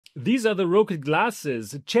These are the Rokid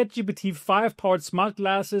Glasses, ChatGPT 5 powered smart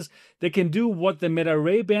glasses. They can do what the Meta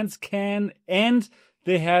Ray-Bans can, and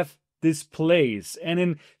they have displays. And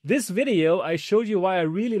in this video, I showed you why I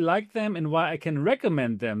really like them and why I can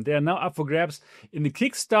recommend them. They are now up for grabs in the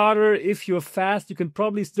Kickstarter. If you're fast, you can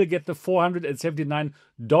probably still get the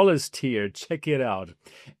 $479 tier. Check it out.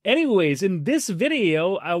 Anyways, in this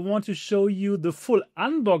video, I want to show you the full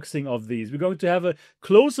unboxing of these. We're going to have a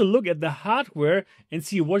closer look at the hardware and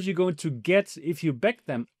see what you're going to get if you back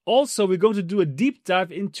them. Also, we're going to do a deep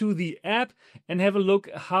dive into the app and have a look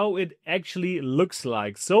how it actually looks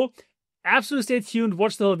like. So, absolutely stay tuned,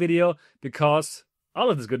 watch the whole video, because all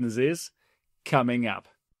of this goodness is coming up.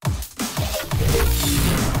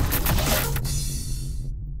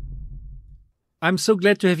 I'm so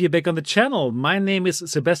glad to have you back on the channel. My name is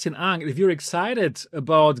Sebastian Ang. If you're excited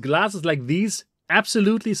about glasses like these,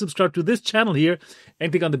 absolutely subscribe to this channel here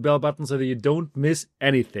and click on the bell button so that you don't miss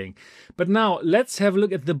anything. But now let's have a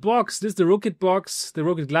look at the box. This is the Rokid box, the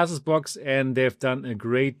Rokid Glasses box, and they've done a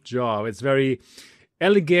great job. It's very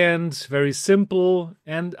elegant, very simple,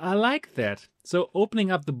 and I like that. So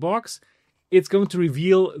opening up the box, it's going to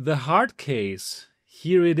reveal the hard case.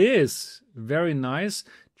 Here it is. Very nice.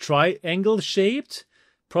 Triangle shaped.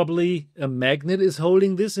 Probably a magnet is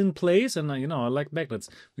holding this in place, and you know, I like magnets.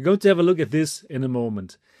 We're going to have a look at this in a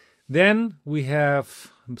moment. Then we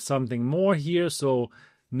have something more here. So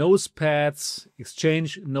nose pads,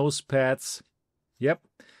 exchange nose pads. Yep.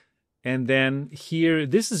 And then here,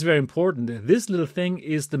 this is very important. This little thing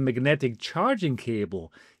is the magnetic charging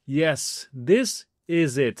cable. Yes, this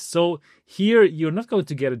is it. So here you're not going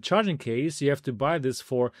to get a charging case. You have to buy this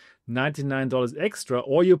for $99 extra,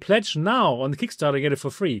 or you pledge now on the Kickstarter and get it for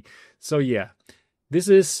free. So yeah, this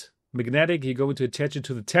is magnetic. You're going to attach it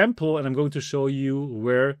to the temple, and I'm going to show you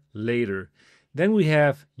where later. Then we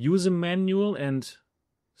have user manual and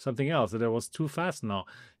something else that I was too fast now.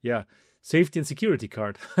 Yeah, safety and security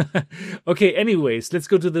card. Okay, anyways, let's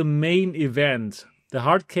go to the main event, the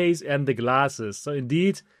hard case and the glasses. So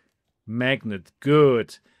indeed, magnet,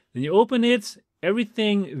 good. Then you open it.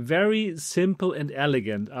 Everything very simple and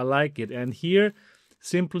elegant. I like it. And here,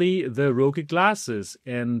 simply the Rokid glasses.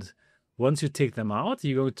 And once you take them out,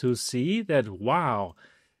 you're going to see that, wow,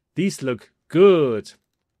 these look good.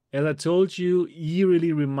 As I told you,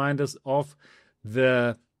 eerily remind us of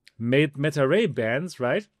the Meta Ray-Bans,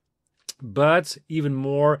 right? But even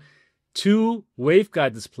more, 2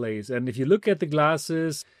 waveguide displays. And if you look at the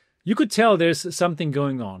glasses, you could tell there's something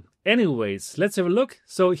going on. Anyways, let's have a look.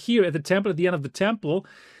 So here at the temple, at the end of the temple,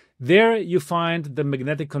 there you find the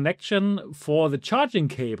magnetic connection for the charging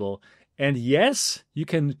cable. And yes, you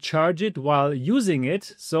can charge it while using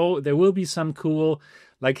it. So there will be some cool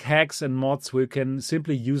like hacks and mods where you can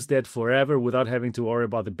simply use that forever without having to worry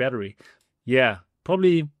about the battery. Yeah,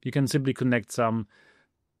 probably you can simply connect some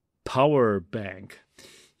power bank.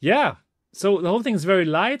 Yeah, so the whole thing is very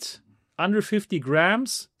light, under 50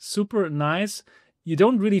 grams, super nice. You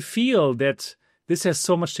don't really feel that this has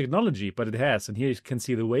so much technology, but it has. And here you can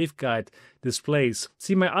see the waveguide displays.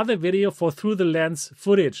 See my other video for through the lens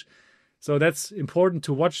footage. So that's important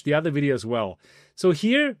to watch the other video as well. So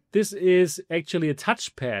here, this is actually a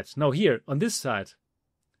touchpad. Now here, on this side.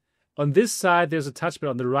 On this side, there's a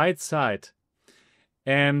touchpad on the right side.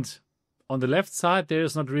 And on the left side,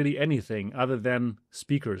 there's not really anything other than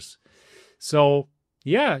speakers. So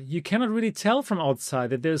yeah, you cannot really tell from outside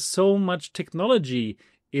that there's so much technology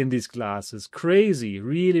in these glasses. Crazy,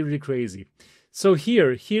 really, really crazy. So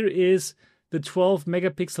here is the 12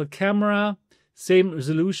 megapixel camera, same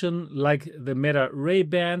resolution like the Meta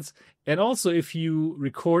Ray-Bans. And also if you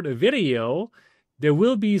record a video, there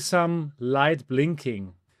will be some light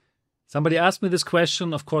blinking. Somebody asked me this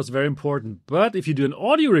question, of course, very important. But if you do an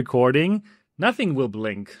audio recording, nothing will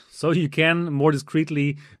blink. So you can more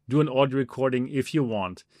discreetly do an audio recording if you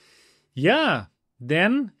want. Yeah,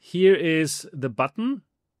 then here is the button.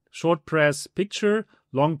 Short press picture,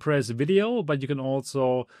 long press video, but you can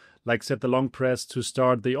also like set the long press to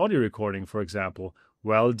start the audio recording, for example.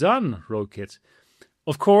 Well done, Rokid.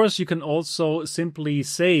 Of course, you can also simply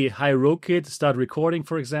say, hi Rokid, start recording,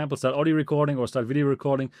 for example, start audio recording or start video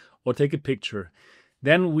recording or take a picture.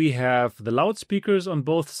 Then we have the loudspeakers on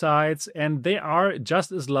both sides, and they are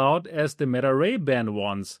just as loud as the Meta Ray-Ban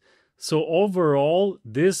ones. So overall,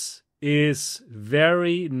 this is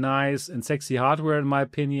very nice and sexy hardware, in my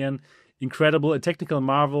opinion. Incredible, a technical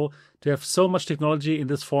marvel to have so much technology in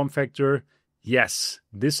this form factor. Yes,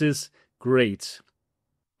 this is great.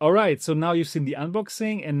 All right, so now you've seen the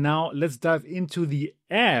unboxing, and now let's dive into the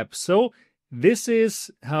app. So this is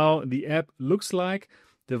how the app looks like.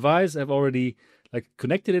 Device I've already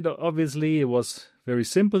connected it. Obviously, it was very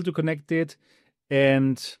simple to connect it.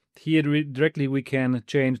 And here directly we can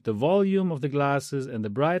change the volume of the glasses and the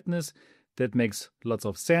brightness. That makes lots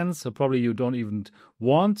of sense. So probably you don't even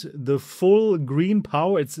want the full green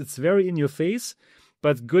power. It's very in your face,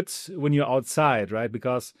 but good when you're outside, right?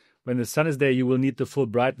 Because when the sun is there, you will need the full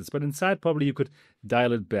brightness. But inside, probably you could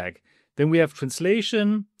dial it back. Then we have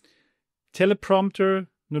translation, teleprompter,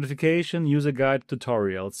 notification, user guide,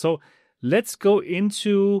 tutorial. So let's go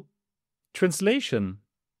into translation.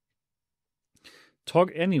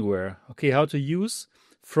 Talk anywhere. Okay, how to use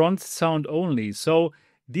front sound only. So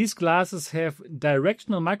these glasses have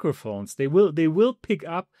directional microphones. They will pick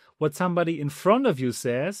up what somebody in front of you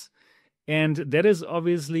says, and that is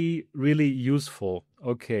obviously really useful.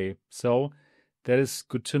 Okay, so that is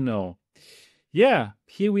good to know. Yeah,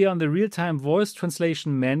 here we are on the real-time voice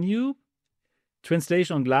translation menu.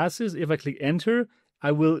 Translation on glasses. If I click enter,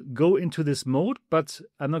 I will go into this mode, but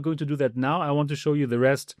I'm not going to do that now. I want to show you the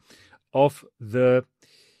rest of the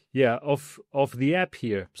of the app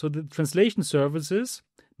here. So the translation services.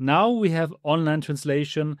 Now we have online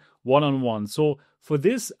translation one-on-one. So for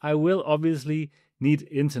this, I will obviously need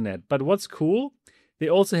internet. But what's cool, they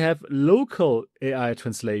also have local AI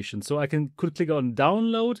translation. So I could click on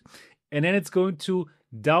download, and then it's going to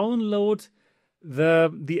download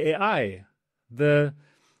the AI, the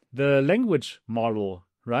language model,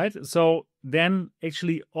 right? So then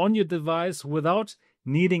actually on your device, without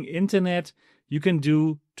needing internet, you can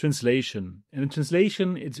do translation. And in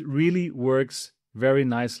translation, it really works very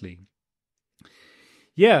nicely.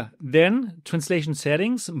 Yeah, then translation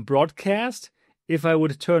settings, broadcast. If I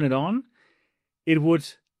would turn it on, it would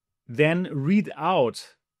then read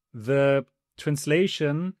out the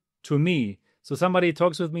translation to me. So somebody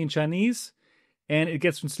talks with me in Chinese and it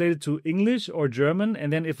gets translated to English or German.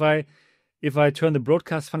 And then if I turn the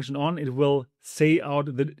broadcast function on, it will say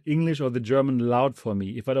out the English or the German loud for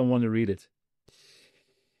me if I don't want to read it.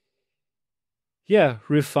 Yeah,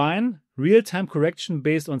 refine, real-time correction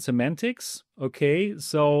based on semantics. Okay,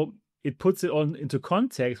 so it puts it on into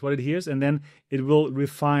context, what it hears, and then it will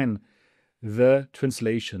refine the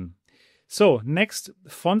translation. So next,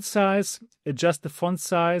 font size. Adjust the font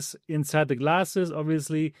size inside the glasses.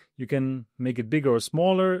 Obviously, you can make it bigger or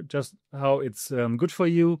smaller, just how it's good for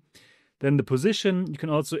you. Then the position, you can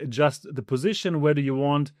also adjust the position. Where do you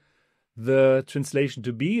want the translation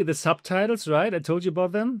to be? The subtitles, right? I told you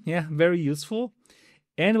about them. Yeah, very useful.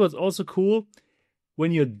 And what's also cool,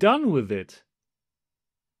 when you're done with it,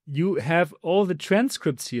 you have all the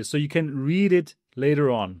transcripts here, so you can read it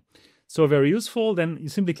later on. So very useful. Then you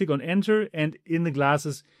simply click on enter, and in the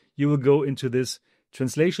glasses, you will go into this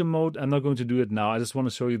translation mode. I'm not going to do it now. I just want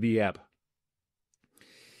to show you the app.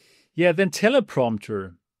 Yeah, then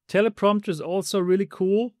teleprompter. Teleprompter is also really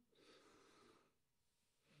cool.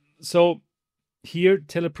 So here,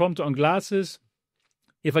 teleprompter on glasses.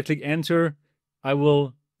 If I click enter, I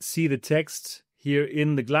will see the text here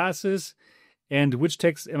in the glasses. And which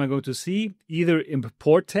text am I going to see? Either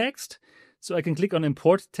import text. So I can click on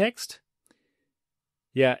import text.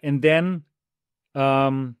 Yeah, and then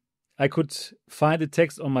I could find the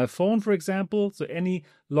text on my phone, for example. So any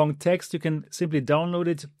long text, you can simply download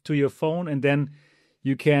it to your phone, and then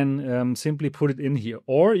you can simply put it in here.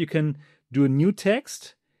 Or you can do a new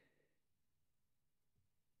text,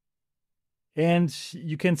 and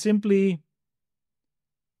you can simply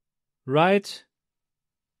write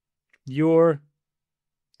your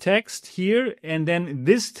text here, and then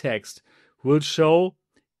this text will show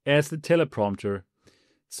as the teleprompter.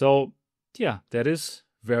 So yeah, that is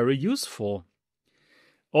very useful.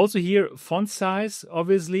 Also here, font size,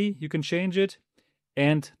 obviously you can change it,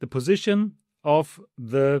 and the position of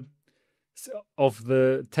the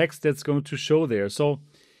text that's going to show there. So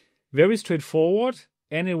very straightforward,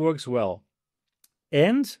 and it works well.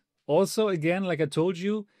 And also, again, like I told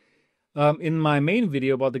you in my main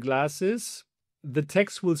video about the glasses, the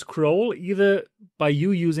text will scroll either by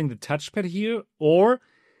you using the touchpad here, or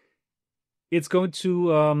it's going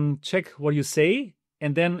to check what you say,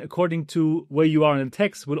 and then according to where you are in the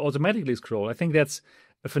text, will automatically scroll. I think that's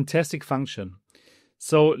a fantastic function.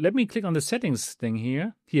 So let me click on the settings thing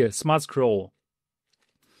here. Here, smart scroll.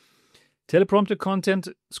 Teleprompter content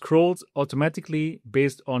scrolls automatically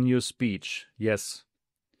based on your speech. Yes.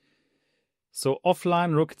 So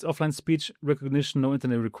offline, Rokid's offline speech recognition, no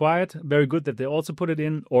internet required. Very good that they also put it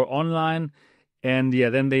in, or online. And yeah,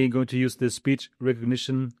 then they're going to use the speech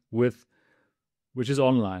recognition which is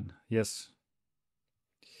online. Yes.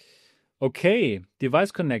 Okay,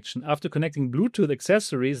 device connection. After connecting Bluetooth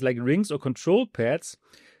accessories like rings or control pads,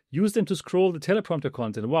 use them to scroll the teleprompter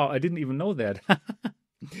content. Wow, I didn't even know that.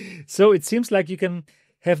 So it seems like you can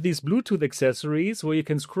have these Bluetooth accessories where you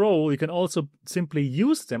can scroll. You can also simply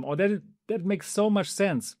use them. Or that makes so much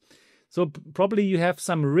sense. So probably you have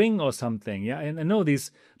some Ring or something. Yeah, and I know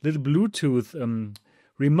these little Bluetooth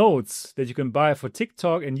remotes that you can buy for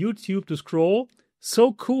TikTok and YouTube to scroll.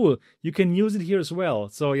 So cool. You can use it here as well.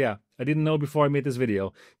 So yeah, I didn't know before I made this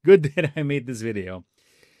video. Good that I made this video.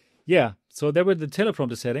 Yeah, so there were the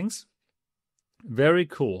teleprompter settings. Very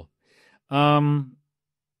cool.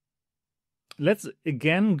 Let's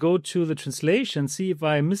again go to the translation, see if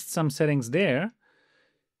I missed some settings there.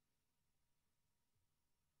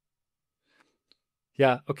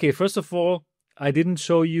 Yeah, okay, first of all, I didn't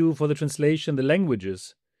show you for the translation the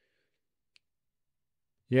languages.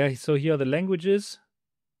 Yeah, so here are the languages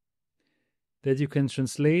that you can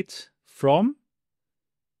translate from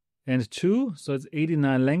and to. So it's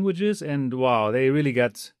 89 languages, and wow, they really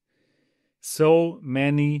got so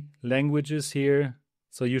many languages here.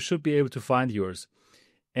 So you should be able to find yours.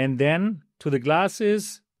 And then to the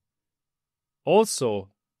glasses, also,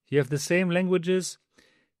 you have the same languages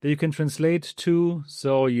that you can translate to.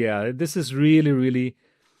 So yeah, this is really, really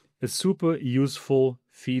a super useful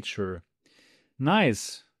feature.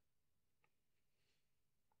 Nice.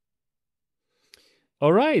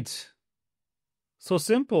 All right. So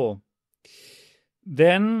simple.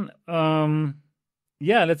 Then,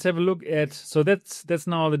 yeah, let's have a look at, so that's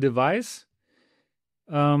now the device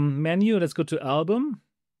menu. Let's go to album.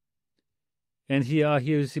 And here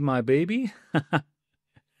you see my baby.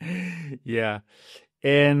 Yeah.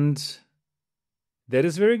 And that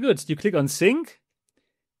is very good. You click on sync.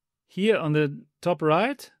 Here on the top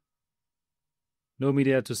right, no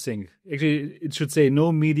media to sync. Actually, it should say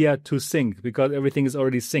no media to sync because everything is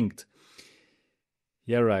already synced.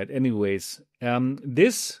 Yeah, right. Anyways,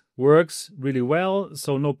 this works really well,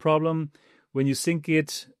 so no problem. When you sync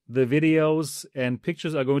it, the videos and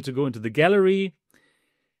pictures are going to go into the gallery.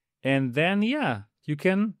 And then, yeah, you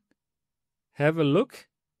can have a look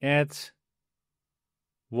at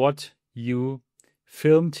what you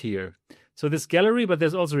filmed here. So this gallery, but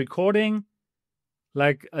there's also recording.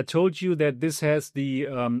 Like I told you that this has the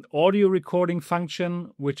audio recording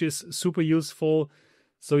function, which is super useful.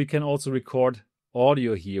 So you can also record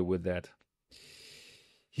audio here with that.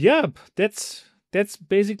 Yep, that's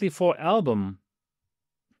basically for album.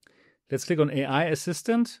 Let's click on AI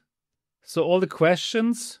Assistant. So all the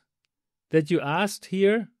questions that you asked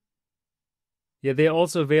here, yeah, they're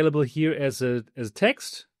also available here as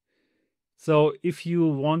text. So if you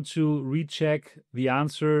want to recheck the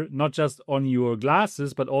answer, not just on your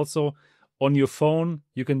glasses, but also on your phone,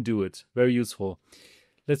 you can do it. Very useful.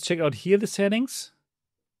 Let's check out here the settings.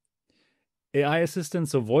 AI Assistant,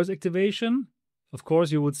 so voice activation. Of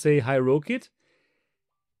course, you would say, hi, Rokid.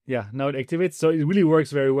 Yeah, now it activates. So it really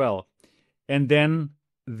works very well. And then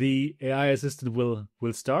the AI Assistant will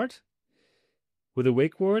start with a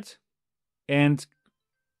wake word. And,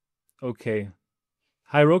 okay.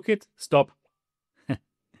 Hi, Rokid, stop. Let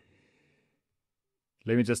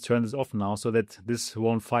me just turn this off now so that this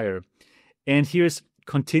won't fire. And here's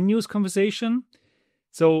continuous conversation.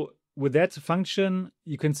 So with that function,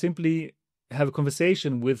 you can simply have a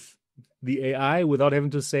conversation with the AI without having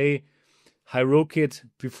to say, hi, Rokid,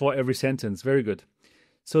 before every sentence. Very good.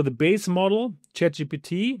 So the base model,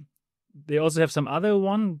 ChatGPT, they also have some other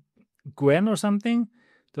one, Gwen or something.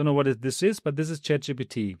 Don't know what this is, but this is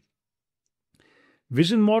ChatGPT.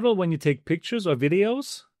 Vision model, when you take pictures or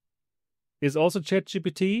videos, is also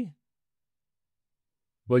ChatGPT.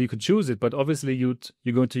 Well, you could choose it, but obviously you're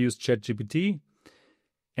going to use ChatGPT.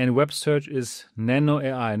 And web search is Nano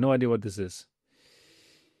AI. No idea what this is.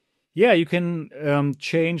 Yeah, you can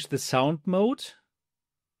change the sound mode.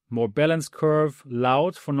 More balanced curve,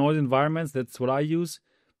 loud for noise environments. That's what I use.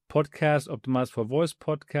 Podcast optimized for voice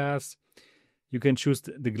podcasts. You can choose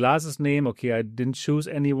the glasses name. Okay, I didn't choose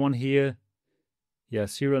anyone here. Yeah,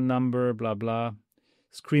 serial number, blah, blah.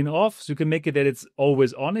 Screen off. So you can make it that it's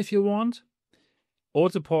always on if you want.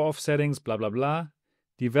 Auto power off settings, blah, blah, blah.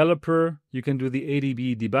 Developer, you can do the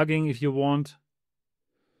ADB debugging if you want.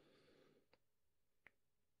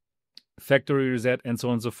 Factory reset, and so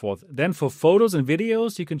on and so forth. Then for photos and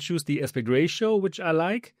videos, you can choose the aspect ratio, which I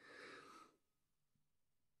like.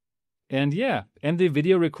 And yeah, and the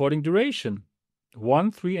video recording duration.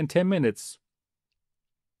 1, 3, and 10 minutes.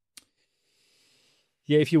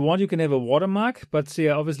 Yeah, if you want, you can have a watermark, but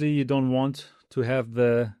yeah, obviously you don't want to have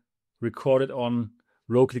the recorded on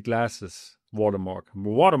Rokid Glasses watermark.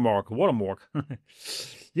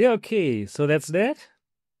 Yeah, okay, so that's that.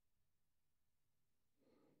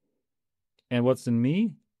 And what's in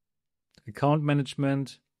me? Account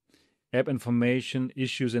management, app information,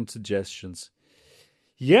 issues, and suggestions.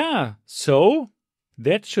 Yeah, so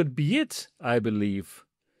that should be it, I believe.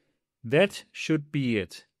 That should be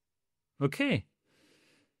it. Okay.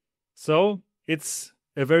 So it's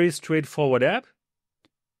a very straightforward app,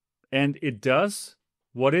 and it does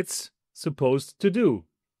what it's supposed to do.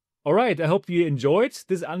 All right, I hope you enjoyed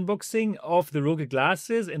this unboxing of the Rokid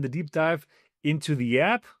Glasses and the deep dive into the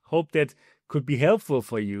app. Hope that could be helpful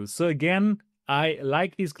for you. So again, I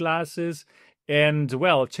like these glasses. And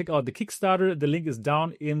well, check out the Kickstarter. The link is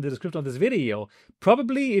down in the description of this video.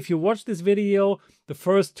 Probably if you watch this video, the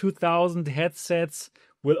first 2,000 headsets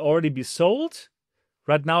will already be sold.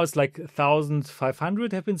 Right now it's like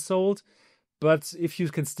 1,500 have been sold. But if you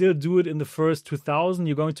can still do it in the first 2,000,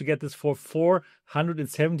 you're going to get this for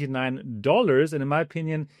 $479. And in my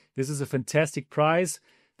opinion, this is a fantastic price.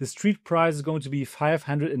 The street price is going to be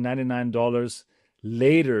 $599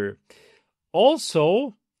 later.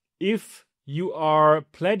 Also, if you are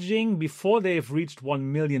pledging before they've reached $1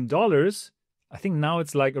 million, I think now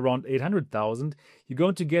it's like around 800,000, you're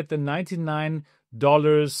going to get the $99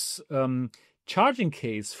 charging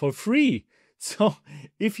case for free. So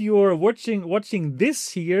if you're watching this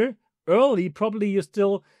here early, probably you're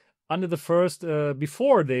still under the first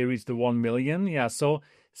before they reach the 1 million. Yeah, so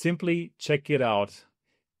simply check it out.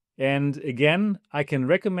 And again, I can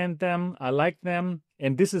recommend them. I like them.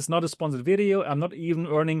 And this is not a sponsored video. I'm not even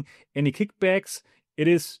earning any kickbacks. It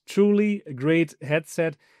is truly a great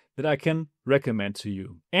headset that I can recommend to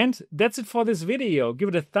you. And that's it for this video. Give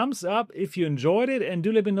it a thumbs up if you enjoyed it, and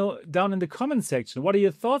do let me know down in the comment section. What are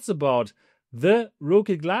your thoughts about the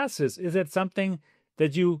Rokid Glasses? Is that something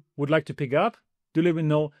that you would like to pick up? Do let me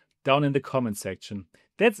know down in the comment section.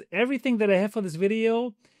 That's everything that I have for this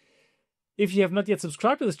video. If you have not yet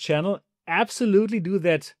subscribed to this channel, absolutely do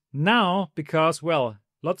that now, because, well,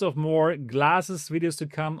 lots of more glasses videos to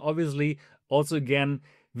come. Obviously, also again,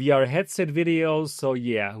 VR headset videos. So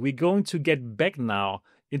yeah, we're going to get back now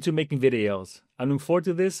into making videos. I'm looking forward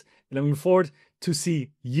to this, and I'm looking forward to see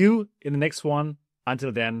you in the next one.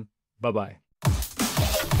 Until then, bye-bye.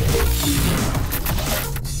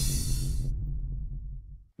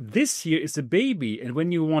 This here is a baby, and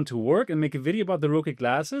when you want to work and make a video about the Rokid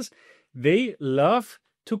Glasses, they love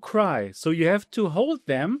to cry. So you have to hold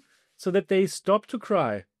them so that they stop to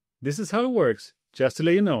cry. This is how it works, just to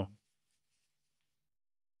let you know.